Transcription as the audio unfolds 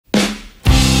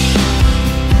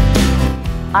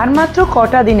আর মাত্র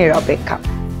কটা দিনের অপেক্ষা,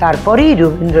 তারপরেই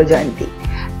রবীন্দ্র জয়ন্তী।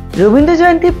 রবীন্দ্র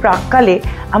জয়ন্তীর প্রাক্কালে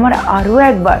আমার আরও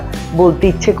একবার বলতে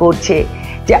ইচ্ছে করছে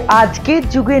যে আজকের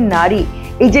যুগের নারী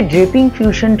এই যে ড্রেপিং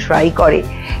ফিউশন ট্রাই করে,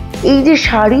 এই যে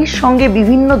শাড়ির সঙ্গে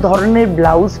বিভিন্ন ধরনের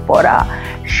ব্লাউজ পরা,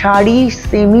 শাড়ি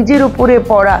সেমিজের উপরে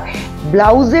পরা,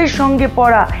 ব্লাউজের সঙ্গে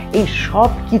পরা, এই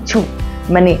সব কিছু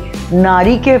মানে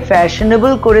নারীকে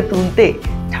ফ্যাশনেবল করে তুলতে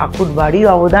ঠাকুর বাড়ির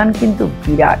অবদান কিন্তু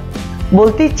বিরাট।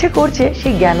 বলতে ইচ্ছে করছে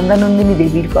সেই জ্ঞানদানন্দিনী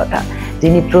দেবীর কথা,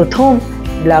 যিনি প্রথম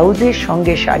ব্লাউজের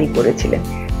সঙ্গে শাড়ি পরেছিলেন।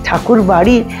 ঠাকুর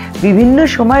বাড়ির বিভিন্ন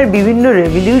সময়ের বিভিন্ন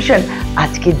রেভলিউশন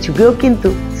আজকের যুগেও কিন্তু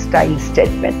স্টাইল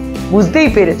স্টেটমেন্ট। বুঝতেই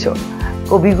পেরেছ,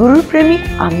 কবিগুরুর প্রেমিক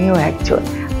আমিও একজন,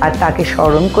 আর তাকে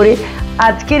স্মরণ করে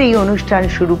আজকের এই অনুষ্ঠান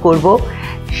শুরু করব।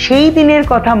 সেই দিনের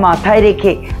কথা মাথায়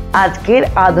রেখে, আজকের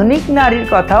আধুনিক নারীর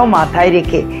কথাও মাথায়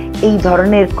রেখে, এই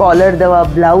ধরনের কলার দেওয়া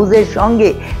ব্লাউজের সঙ্গে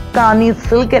কানি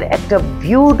সিল্কের একটা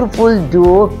বিউটিফুল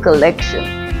ডুও কালেকশন।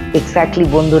 এক্স্যাক্টলি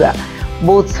বন্ধুরা,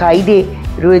 বোথ সাইডে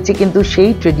রয়েছে কিন্তু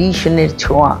সেই ট্রেডিশনের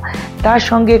ছোঁয়া, তার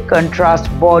সঙ্গে কন্ট্রাস্ট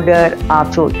বর্ডার,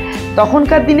 আঁচল।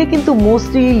 তখনকার দিনে কিন্তু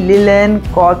মোস্টলি লিলেন,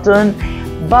 কটন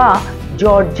বা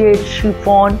জর্জেট,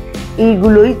 শিফন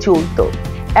এইগুলোই চলতো।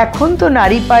 এখন তো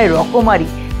নারী পায় রকমারি,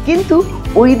 কিন্তু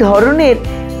ওই ধরনের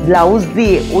ব্লাউজ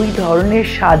দিয়ে ওই ধরনের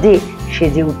সাজে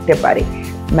সেজে উঠতে পারে।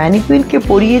 ম্যানিকুইনকে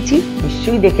পরিয়েছি,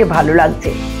 নিশ্চয়ই দেখে ভালো লাগছে।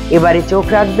 এবারে চোখ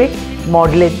রাখবে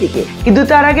মডেলের দিকে, কিন্তু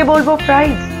তার আগে বলবো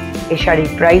প্রাইস। এই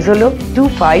শাড়ির প্রাইস হলো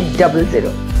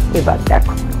 2500। এবার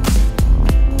দেখো,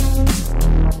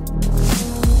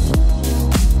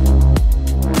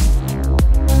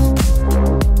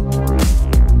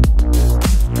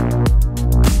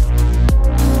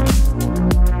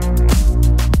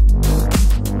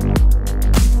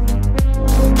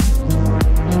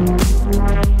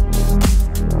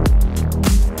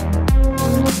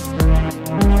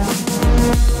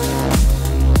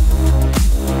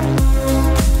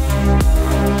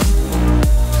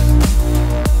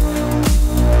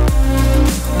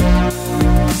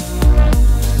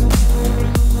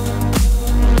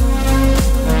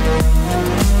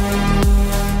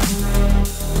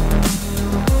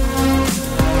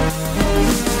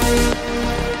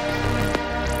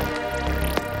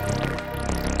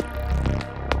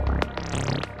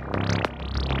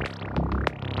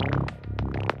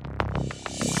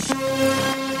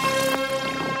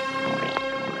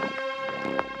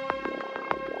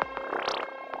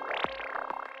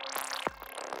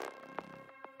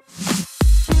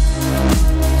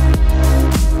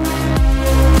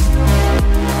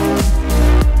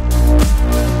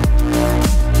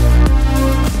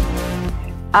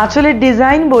 আঁচলের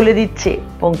ডিজাইন বলে দিচ্ছে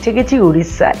পৌঁছে গেছি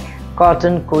উড়িষ্যায়।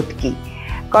 কটন কোটকি,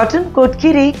 কটন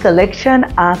কোটকির এই কালেকশন,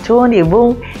 আঁচল এবং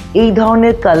এই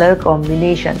ধরনের কালার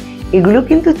কম্বিনেশন, এগুলো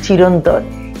কিন্তু চিরন্তন।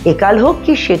 একাল হোক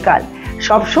কি সেকাল,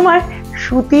 সবসময়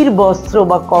সুতির বস্ত্র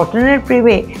বা কটনের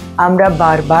প্রেমে আমরা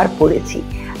বারবার পড়েছি।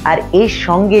 আর এর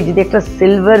সঙ্গে যদি একটা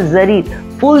সিলভার জারির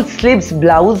ফুল স্লিভস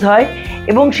ব্লাউজ হয়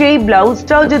এবং সেই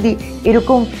ব্লাউজটাও যদি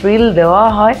এরকম ফ্রিল দেওয়া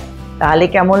হয়, তাহলে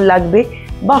কেমন লাগবে?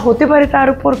 বা হতে পারে তার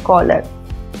উপর কলার,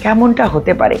 কেমনটা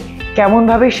হতে পারে,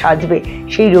 কেমনভাবে সাজবে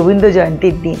সেই রবীন্দ্র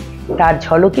জয়ন্তীর দিন, তার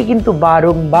ঝলকে কিন্তু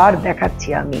বারংবার দেখাচ্ছি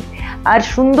আমি। আর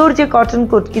সুন্দর যে কটন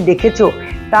কোটকি দেখেছো,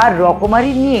 তার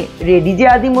রকমারি নিয়ে রেডি যে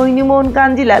আদি মোহিনীমোহন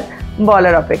কাঞ্জিলাল,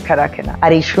 বলার অপেক্ষা রাখে না।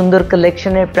 আর এই সুন্দর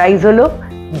কালেকশনের প্রাইস হলো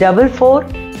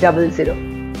 4400।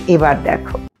 এবার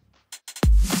দেখো,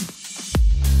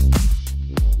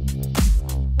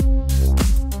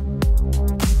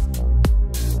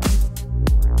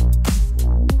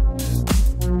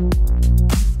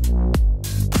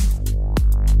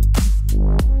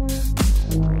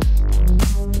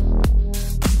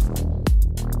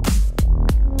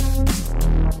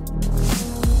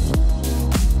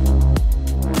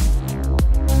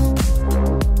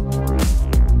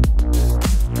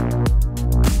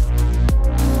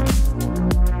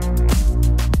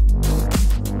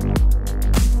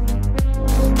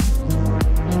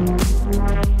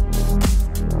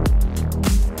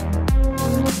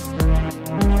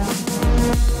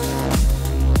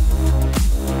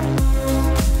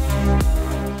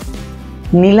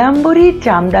 নীলাম্বরীর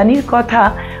জামদানির কথা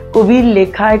কবির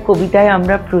লেখায়, কবিতায়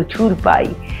আমরা প্রচুর পাই,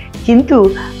 কিন্তু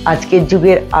আজকের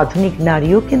যুগের আধুনিক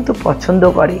নারীও কিন্তু পছন্দ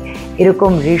করে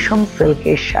এরকম রেশম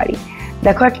সিল্কের শাড়ি।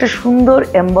 দেখো, একটা সুন্দর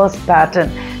এমবস প্যাটার্ন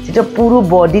যেটা পুরো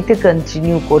বডিতে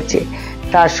কন্টিনিউ করছে,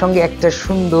 তার সঙ্গে একটা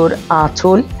সুন্দর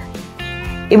আঁচল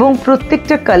এবং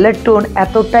প্রত্যেকটা কালার টোন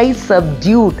এতটাই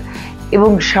সাবডিউড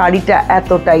এবং শাড়িটা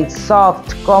এতটাই সফট,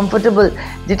 কমফোর্টেবল,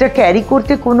 যেটা ক্যারি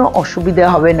করতে কোনো অসুবিধা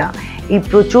হবে না। এই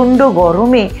প্রচণ্ড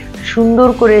গরমে সুন্দর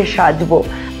করে সাজবো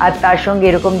আর তার সঙ্গে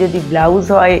এরকম যদি ব্লাউজ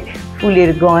হয়,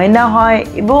 ফুলের গয়না হয়,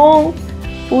 এবং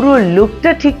পুরো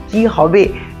লুকটা ঠিক কি হবে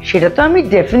সেটা তো আমি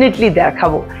ডেফিনেটলি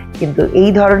দেখাবো। কিন্তু এই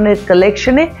ধরনের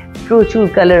কালেকশনে প্রচুর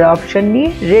কালার অপশন নিয়ে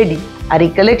রেডি। আর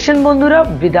এই কালেকশন বন্ধুরা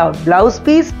without blouse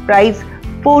piece, price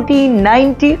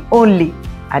 1490 only.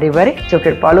 আর এবারে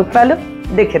চোখের পলক ফেলো,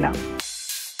 দেখে নাও।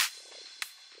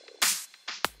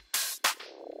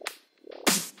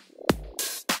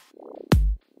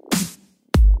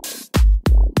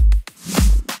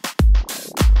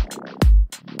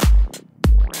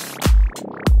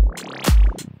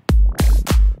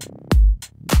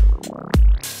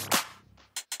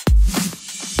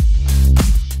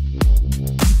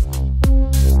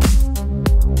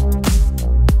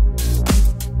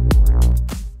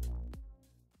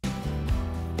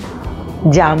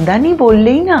 জামদানি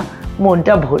বললেই না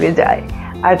মনটা ভরে যায়।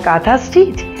 আর কাঁথা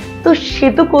স্টিচ তো সে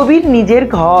তো কবির নিজের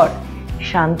ঘর,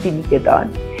 শান্তিনিকেতন।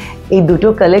 এই দুটো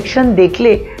কালেকশন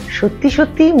দেখলে সত্যি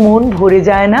সত্যি মন ভরে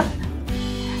যায় না?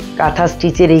 কাঁথা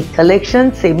স্টিচের এই কালেকশন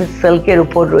সেমি সিল্কের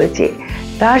উপর রয়েছে,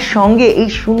 তার সঙ্গে এই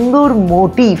সুন্দর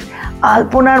মোটিভ,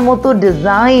 আলপনার মতো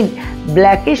ডিজাইন,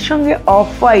 ব্ল্যাকের সঙ্গে অফ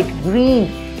হোয়াইট, গ্রিন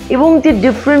এবং যে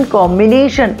ডিফারেন্ট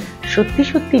কম্বিনেশন, সত্যি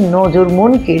সত্যি নজর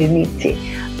মন কেড়ে নিচ্ছে।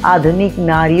 আধুনিক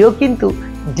নারীও কিন্তু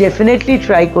ডেফিনেটলি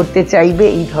ট্রাই করতে চাইবে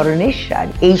এই ধরনের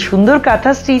শাড়ি। এই সুন্দর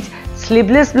কাঁথা স্টিচ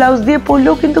স্লিভলেস ব্লাউজ দিয়ে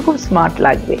পরলেও কিন্তু খুব স্মার্ট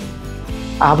লাগবে।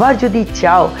 আবার যদি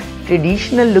চাও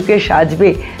ট্রেডিশনাল লুকে সাজবে,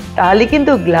 তাহলে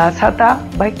কিন্তু গ্লাস হাতা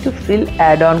বা একটু ফ্রিল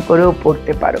অ্যাড অন করেও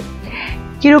পরতে পারো।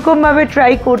 কীরকমভাবে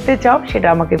ট্রাই করতে চাও সেটা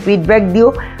আমাকে ফিডব্যাক দিও,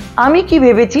 আমি কি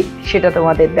ভেবেছি সেটা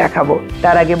তোমাদের দেখাবো।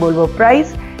 তার আগে বলবো প্রাইস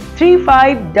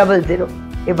 3500।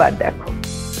 এবার দেখো,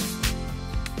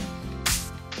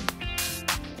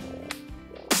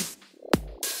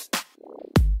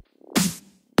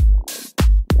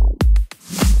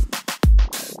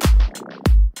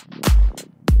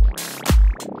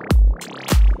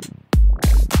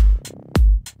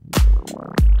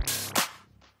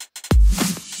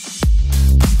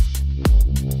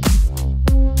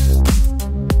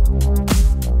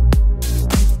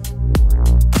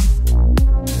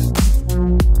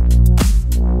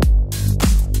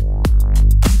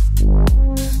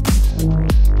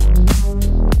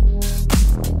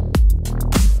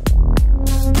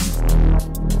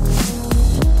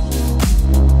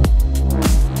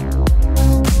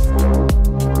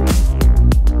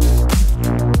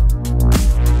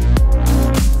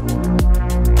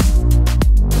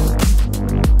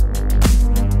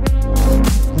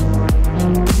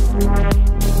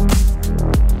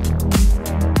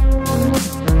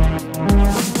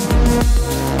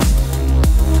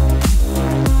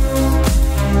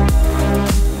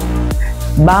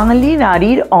 বাঙালি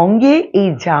নারীর অঙ্গে এই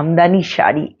জামদানি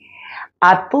শাড়ি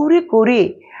আতপৌরে করে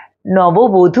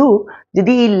নববধূ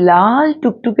যদি এই লাল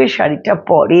টুকটুকে শাড়িটা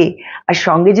পরে, আর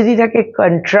সঙ্গে যদি থাকে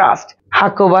কন্ট্রাস্ট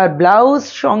হাকোবার ব্লাউজ,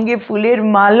 সঙ্গে ফুলের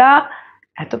মালা।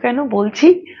 এত কেন বলছি,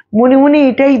 মনে মনে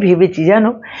এটাই ভেবেছি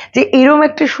জানো, যে এরম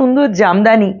একটা সুন্দর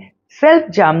জামদানি, সেলফ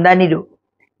জামদানিরও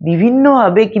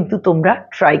বিভিন্নভাবে কিন্তু তোমরা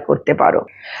ট্রাই করতে পারো।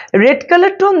 রেড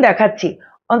কালার টোন দেখাচ্ছি,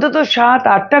 অন্তত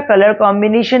 7-8টা কালার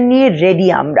কম্বিনেশন নিয়ে রেডি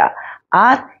আমরা।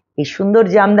 আর এই সুন্দর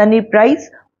জামদানির প্রাইস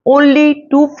অনলি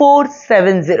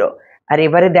 2470। আর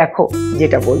এবারে দেখো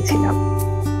যেটা বলছিলাম,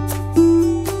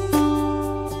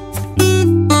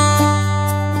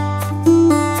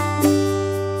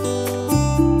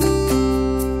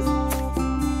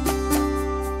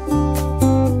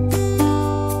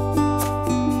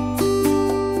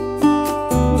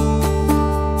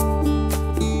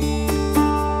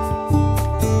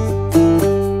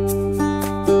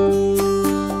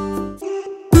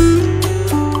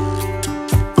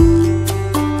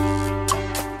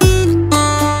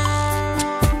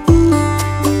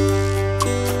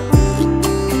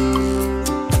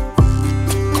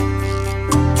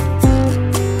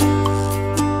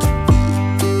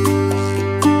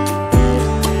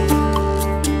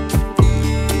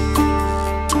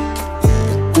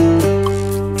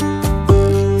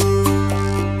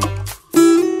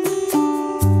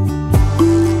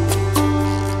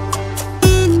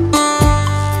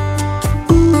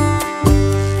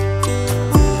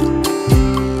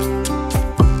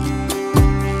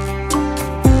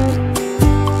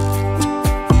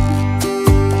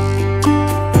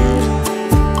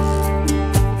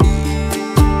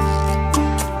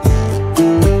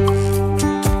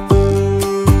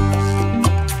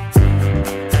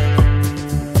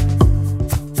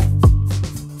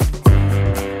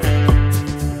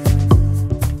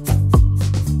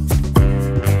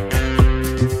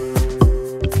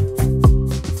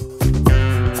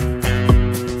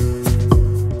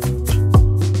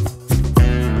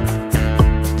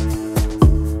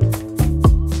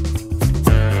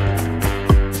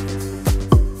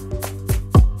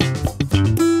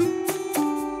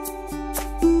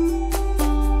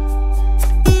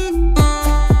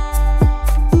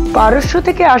 পারস্য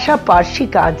থেকে আসা পার্সি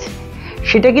কাজ,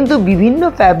 সেটা কিন্তু বিভিন্ন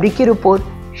ফ্যাব্রিকের উপর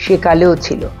সেকালেও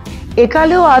ছিল,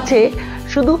 একালেও আছে,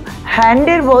 শুধু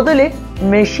হ্যান্ডের বদলে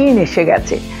মেশিন এসে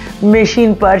গেছে। মেশিন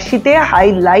পার্সিতে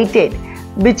হাইলাইটেড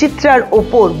বিচিত্রার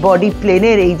ওপর বডি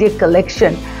প্লেনের এই যে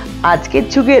কালেকশন, আজকের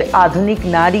যুগের আধুনিক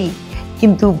নারী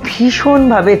কিন্তু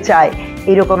ভীষণভাবে চায়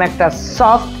এরকম একটা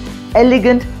সফট,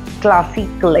 এলিগেন্ট, ক্লাসিক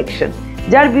কালেকশন,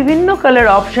 যার বিভিন্ন কালার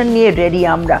অপশন নিয়ে রেডি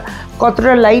আমরা।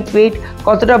 কতটা লাইট ওয়েট,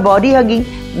 কতটা বডি হাগিং,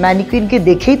 ম্যানিকুইনকে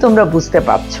দেখেই তোমরা বুঝতে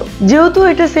পারছো। যেহেতু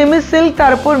এটা সেমি সিল্ক,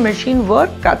 তারপর মেশিন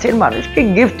ওয়ার্ক, কাছের মানুষকে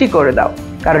গিফটই করে দাও,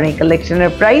 কারণ এই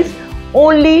কালেকশনের প্রাইস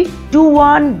অনলি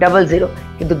 2100।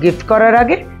 কিন্তু গিফট করার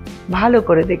আগে ভালো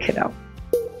করে দেখে নাও।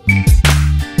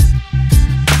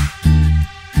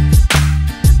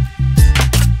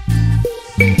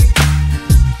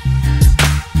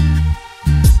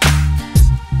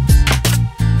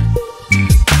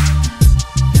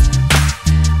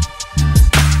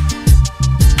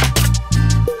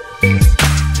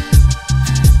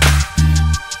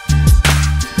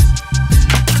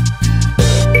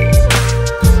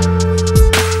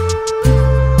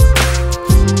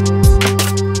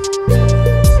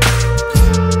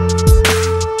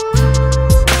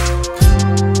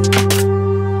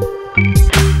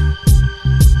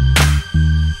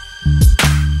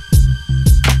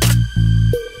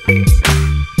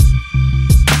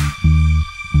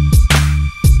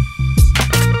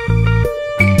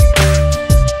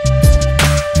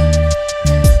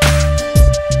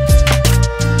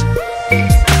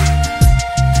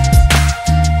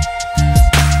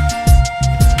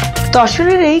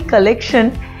 তসরের এই কালেকশন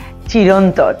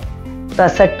চিরন্তন,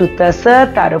 তাসা টু তাসা,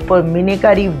 তার উপর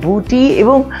মিনেকারি বুটি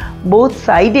এবং বোথ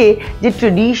সাইডে যে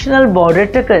ট্রেডিশনাল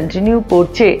বর্ডারটা কন্টিনিউ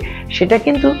করছে, সেটা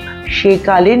কিন্তু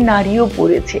সেকালের নারীও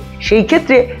পরেছে। সেই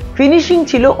ক্ষেত্রে ফিনিশিং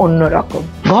ছিল অন্যরকম।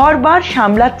 ঘরবার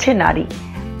সামলাচ্ছে নারী,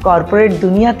 কর্পোরেট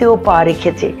দুনিয়াতেও পা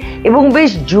রেখেছে এবং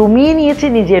বেশ জমিয়ে নিয়েছে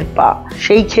নিজের পা।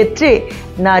 সেই ক্ষেত্রে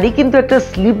নারী কিন্তু একটা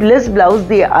স্লিভলেস ব্লাউজ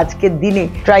দিয়ে আজকের দিনে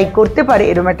ট্রাই করতে পারে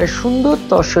এরকম একটা সুন্দর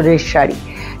তসরের শাড়ি,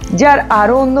 যার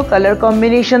আরও অন্য কালার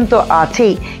কম্বিনেশন তো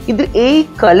আছেই, কিন্তু এই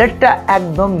কালারটা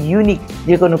একদম ইউনিক,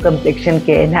 যে কোনো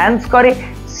কমপ্লেক্সনকে এনহ্যান্স করে,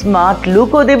 স্মার্ট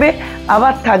লুকও দেবে,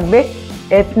 আবার থাকবে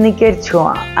এথনিকের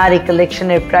ছোঁয়া। আর এই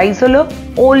কালেকশনের প্রাইস হলো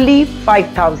অনলি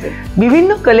 5000। বিভিন্ন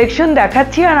কালেকশন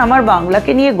দেখাচ্ছি আর আমার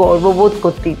বাংলাকে নিয়ে গর্ববোধ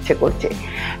করতে ইচ্ছে করছে।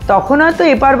 তখন হয়তো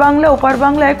এপার বাংলা ওপার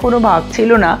বাংলায় কোনো ভাগ ছিল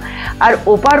না, আর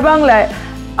ওপার বাংলায়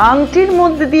আংটির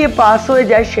মধ্যে দিয়ে পাস হয়ে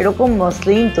যায় সেরকম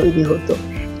মসলিন তৈরি হতো।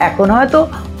 এখন হয়তো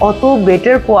অত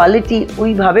বেটার কোয়ালিটি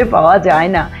ওইভাবে পাওয়া যায়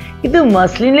না, কিন্তু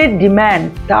মসলিনের ডিম্যান্ড,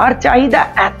 তার চাহিদা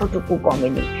এতটুকু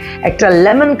কমেনি। একটা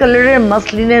লেমন কালারের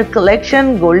মসলিনের কালেকশন,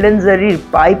 গোল্ডেন জারির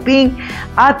পাইপিং,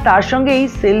 আর তার সঙ্গে এই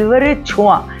সিলভারের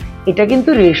ছোঁয়া, এটা কিন্তু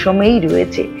রেশমেই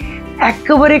রয়েছে।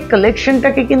 একেবারে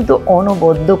কালেকশনটাকে কিন্তু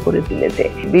অনবদ্য করে তুলেছে।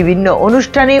 বিভিন্ন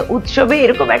অনুষ্ঠানে, উৎসবে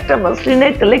এরকম একটা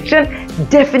মসলিনের কালেকশন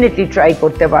ডেফিনেটলি ট্রাই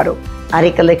করতে পারো। আর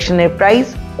এই কালেকশনের প্রাইস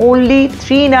অনলি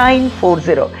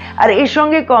 3940। আর এর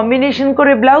সঙ্গে কম্বিনেশন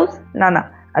করে ব্লাউজ, না না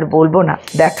আর বলবো না,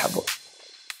 দেখাবো।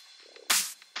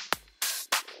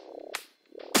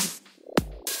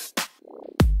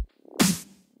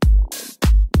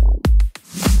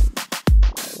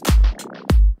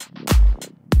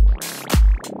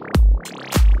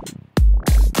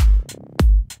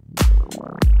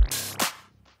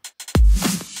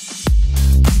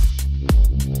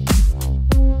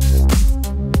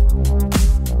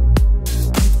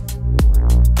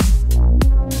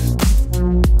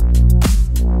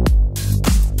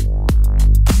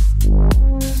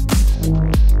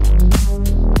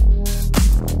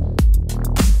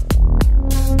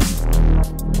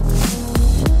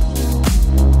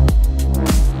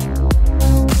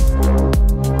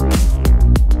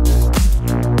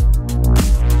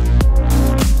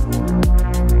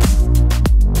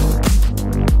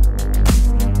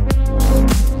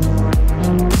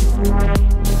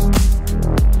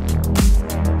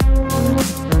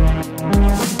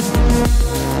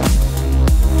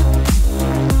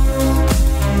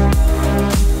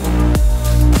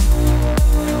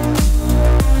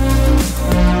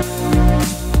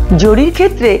 জরির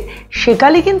ক্ষেত্রে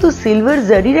সেকালে কিন্তু সিলভার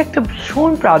জারির একটা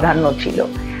ভীষণ প্রাধান্য ছিল,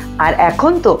 আর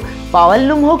এখন তো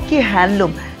পাওয়ারলুম হোক কি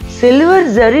হ্যান্ডলুম, সিলভার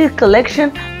জারির কালেকশন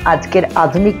আজকের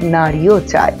আধুনিক নারীও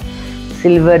চায়।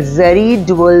 সিলভার জারি,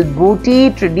 ডুয়াল বুটি,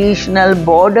 ট্রেডিশনাল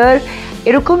বর্ডার,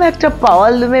 এরকম একটা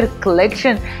পাওয়ারলুমের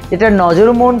কালেকশন যেটা নজর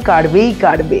মন কাড়বেই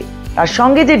কাড়বে। তার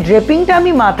সঙ্গে যে ড্রেপিংটা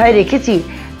আমি মাথায় রেখেছি,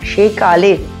 সে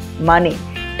কালের, মানে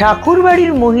ঠাকুর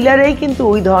বাড়ির মহিলারাই কিন্তু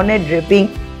ওই ধরনের ড্রেপিং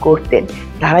করতেন,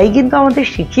 তারাই কিন্তু আমাদের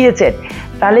শিখিয়েছেন।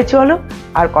 তাহলে চলো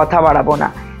আর কথা বাড়াবো না,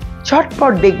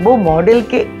 ঝটপট দেখবো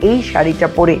মডেলকে এই শাড়িটা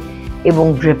পরে এবং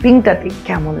ড্রেপিংটাতে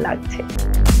কেমন লাগছে।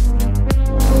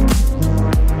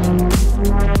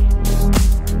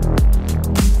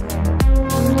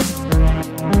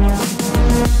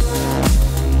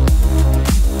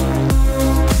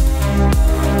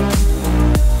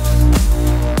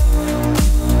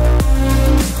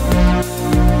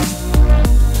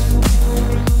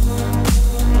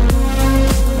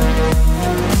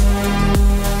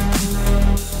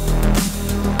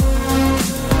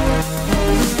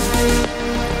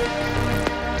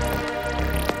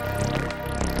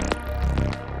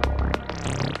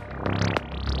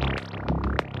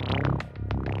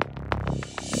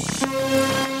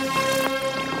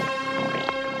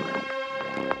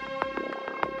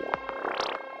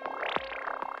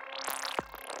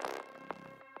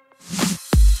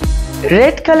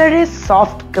 রেড কালারের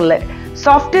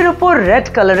সফটের উপর রেড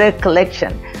কালারের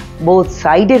কালেকশন, বোথ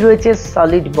সাইডে রয়েছে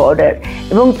সলিড বর্ডার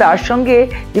এবং তার সঙ্গে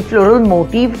যে ফ্লোরাল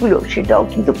মোটিভগুলো সেটাও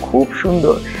কিন্তু খুব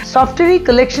সুন্দর। সফটের এই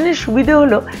কালেকশনের সুবিধা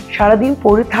হলো সারাদিন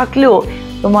পরে থাকলেও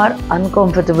তোমার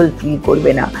আনকমফোর্টেবল ফিল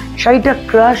করবে না, শাড়িটা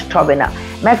ক্রাশড হবে না।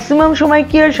 ম্যাক্সিমাম সময়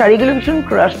কি হয়, শাড়িগুলো ভীষণ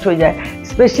ক্রাশড হয়ে যায়,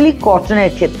 স্পেশালি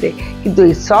কটনের ক্ষেত্রে, কিন্তু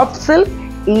এই সফট সিল্ক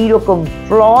এইরকম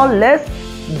ফ্ললেস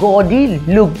গডি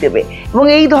লুক দেবে। এবং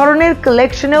এই ধরনের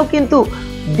কালেকশনেও কিন্তু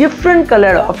different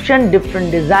colour option, different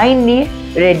design নিয়ে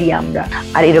রেডি আমরা।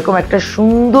 আর এরকম একটা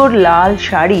সুন্দর লাল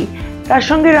শাড়ি, তার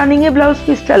সঙ্গে রানিং এ ব্লাউজ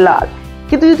পিসটা লাল,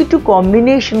 কিন্তু যদি একটু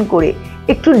কম্বিনেশন করে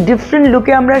একটু ডিফারেন্ট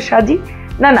লুকে আমরা সাজি,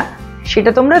 না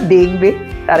সেটা তোমরা দেখবে।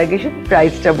 তার আগে শুধু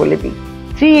প্রাইসটা বলে দিই,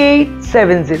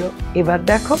 3870। এবার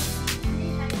দেখো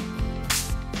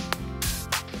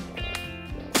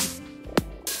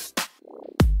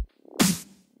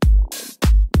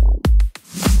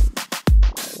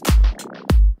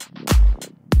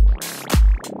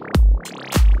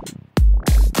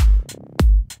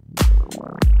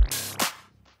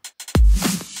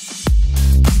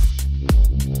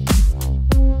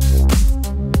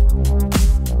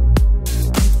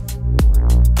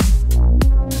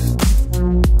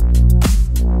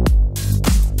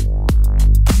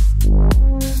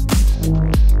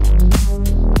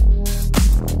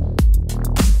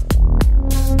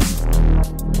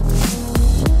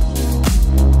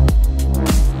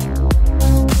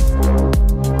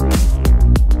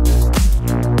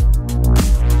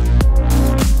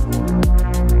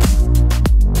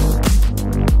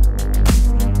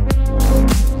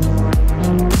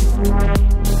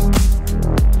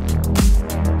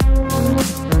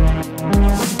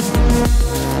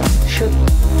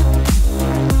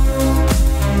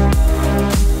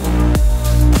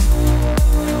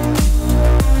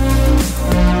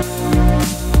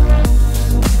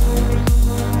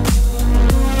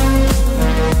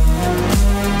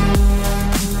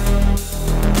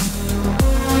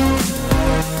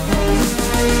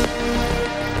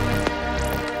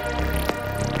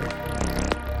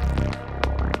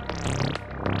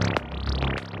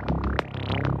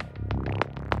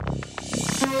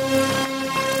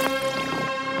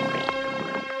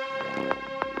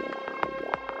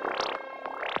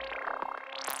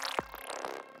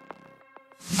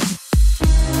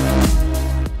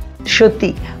সত্যি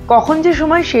কখন যে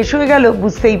সময় শেষ হয়ে গেল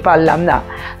বুঝতেই পারলাম না।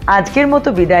 আজকের মতো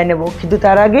বিদায় নেব, কিন্তু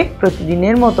তার আগে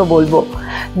প্রতিদিনের মতো বলবো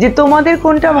যে তোমাদের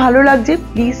কোনটা ভালো লাগছে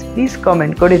প্লিজ প্লিজ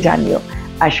কমেন্ট করে জানিও।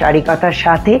 আর শাড়ি কথার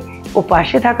সাথে ও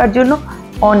পাশে থাকার জন্য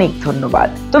অনেক ধন্যবাদ।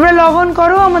 তোমরা লগ অন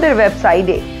করো আমাদের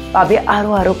ওয়েবসাইটে, পাবে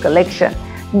আরো কালেকশন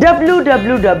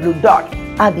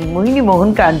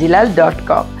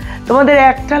www.adimohinimohankanjilal.com। তোমাদের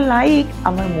একটা লাইক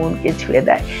আমার মনকে ছুঁয়ে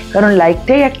দেয়, কারণ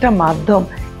লাইকটাই একটা মাধ্যম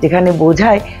যেখানে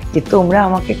বোঝায় যে তোমরা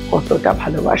আমাকে কতটা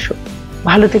ভালোবাসো।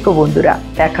 ভালো থেকো বন্ধুরা,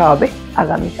 দেখা হবে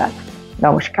আগামীকাল।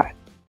 নমস্কার।